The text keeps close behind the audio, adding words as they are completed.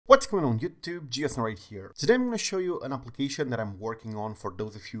What's going on YouTube? GSN right here. Today I'm going to show you an application that I'm working on for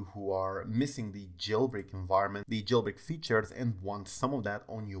those of you who are missing the jailbreak environment, the jailbreak features, and want some of that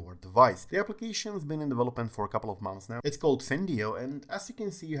on your device. The application has been in development for a couple of months now. It's called Sandio, and as you can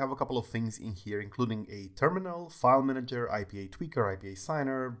see, you have a couple of things in here, including a terminal, file manager, IPA tweaker, IPA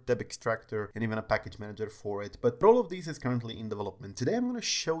signer, deb extractor, and even a package manager for it. But all of these is currently in development. Today I'm going to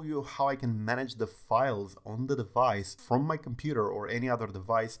show you how I can manage the files on the device from my computer or any other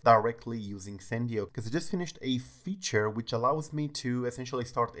device directly using Sandio, because I just finished a feature which allows me to essentially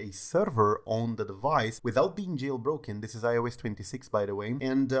start a server on the device without being jailbroken. This is iOS 26, by the way,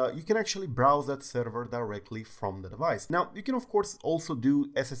 and you can actually browse that server directly from the device. Now, you can of course also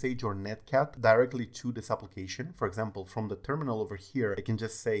do SSH or netcat directly to this application. For example, from the terminal over here, I can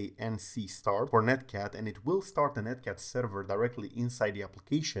just say nc start for netcat, and it will start the netcat server directly inside the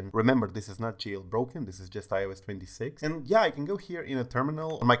application. Remember, this is not jailbroken, this is just iOS 26. And yeah, I can go here in a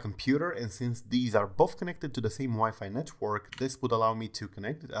terminal on my computer, and since these are both connected to the same Wi-Fi network, this would allow me to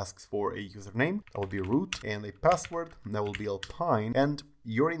connect. It asks for a username, that will be root, and a password, that will be alpine, and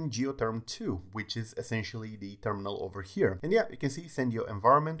you're in geotherm 2, which is essentially the terminal over here. And yeah, you can see Sandio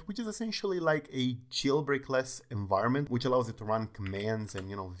environment, which is essentially like a jailbreak-less environment, which allows it to run commands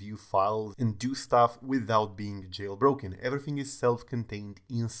and, view files and do stuff without being jailbroken. Everything is self-contained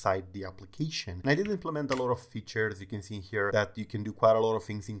inside the application. And I did implement a lot of features. You can see here that you can do quite a lot of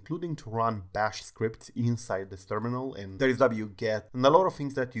things, including to run bash scripts inside this terminal, and there is wget, and a lot of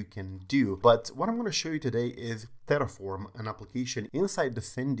things that you can do. But what I'm going to show you today is Terraform, an application inside the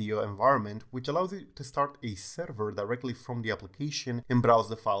Sandio environment, which allows you to start a server directly from the application and browse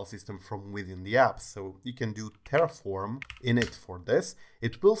the file system from within the app. So you can do Terraform init for this.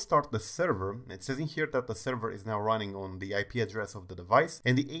 It will start the server. It says in here that the server is now running on the IP address of the device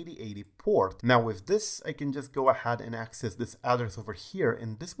and the 8080 port. Now with this, I can just go ahead and access this address over here,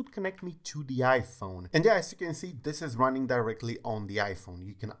 and this would connect me to the iPhone. And yeah, as you can see, this is running directly on the iPhone.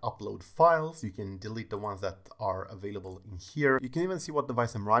 You can upload files, you can delete the ones that are available in here. You can even see what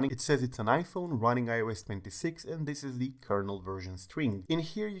device I'm running. It says it's an iPhone running iOS 26, and this is the kernel version string. In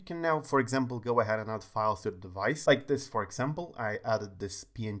here, you can now, for example, go ahead and add files to the device. Like this, for example, I added this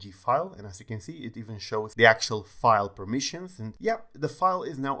PNG file, and as you can see, it even shows the actual file permissions. And yeah, the file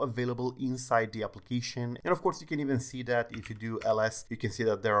is now available inside the application. And of course, you can even see that if you do ls, you can see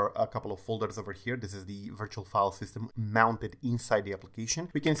that there are a couple of folders over here. This is the virtual file system mounted inside the application.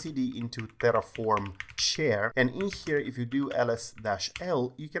 We can see the into Terraform share, and in here, if you do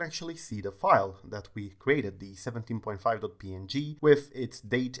ls-l, you can actually see the file that we created, the 17.5.png with its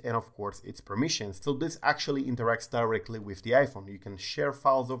date and of course its permissions. So this actually interacts directly with the iPhone. You can share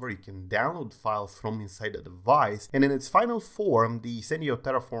files over, you can download files from inside the device, and in its final form, the Sandio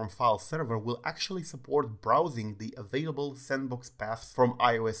Terraform file server will actually support browsing the available sandbox paths from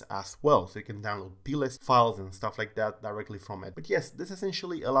iOS as well. So you can download plist files and stuff like that directly from it. But yes, this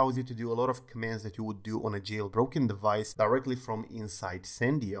essentially allows you to do a lot of commands that you would do on a jailbroken device directly from inside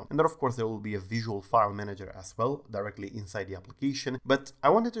Sandio. And then of course there will be a visual file manager as well directly inside the application. But I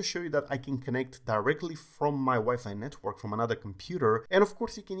wanted to show you that I can connect directly from my Wi-Fi network from another computer. And of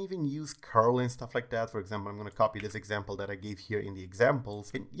course you can even use curl and stuff like that. For example, I'm going to copy this example that I gave here in the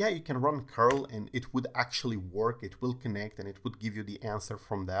examples. And yeah, you can run curl and it would actually work. It will connect and it would give you the answer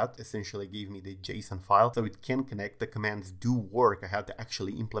from that. Essentially gave me the JSON file, so it can connect. The commands do work. I had to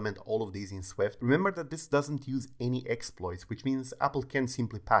actually implement all of these in Swift. Remember that this doesn't use any exploits, which means Apple can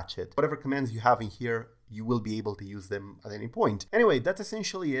simply patch it. Whatever commands you have in here, you will be able to use them at any point. Anyway, that's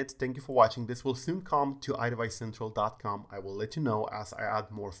essentially it. Thank you for watching. This will soon come to iDevicecentral.com. I will let you know as I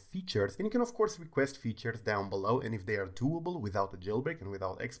add more features. And you can of course request features down below, and if they are doable without a jailbreak and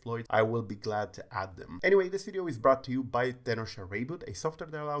without exploit, I will be glad to add them. Anyway, this video is brought to you by Tenosha Reboot, a software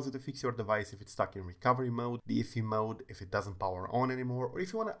that allows you to fix your device if it's stuck in recovery mode, the iffy mode, if it doesn't power on anymore, or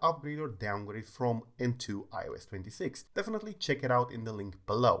if you want to upgrade or downgrade from and to iOS 26. Definitely check it out in the link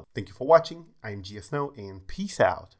below. Thank you for watching. I'm GSNow, and peace out.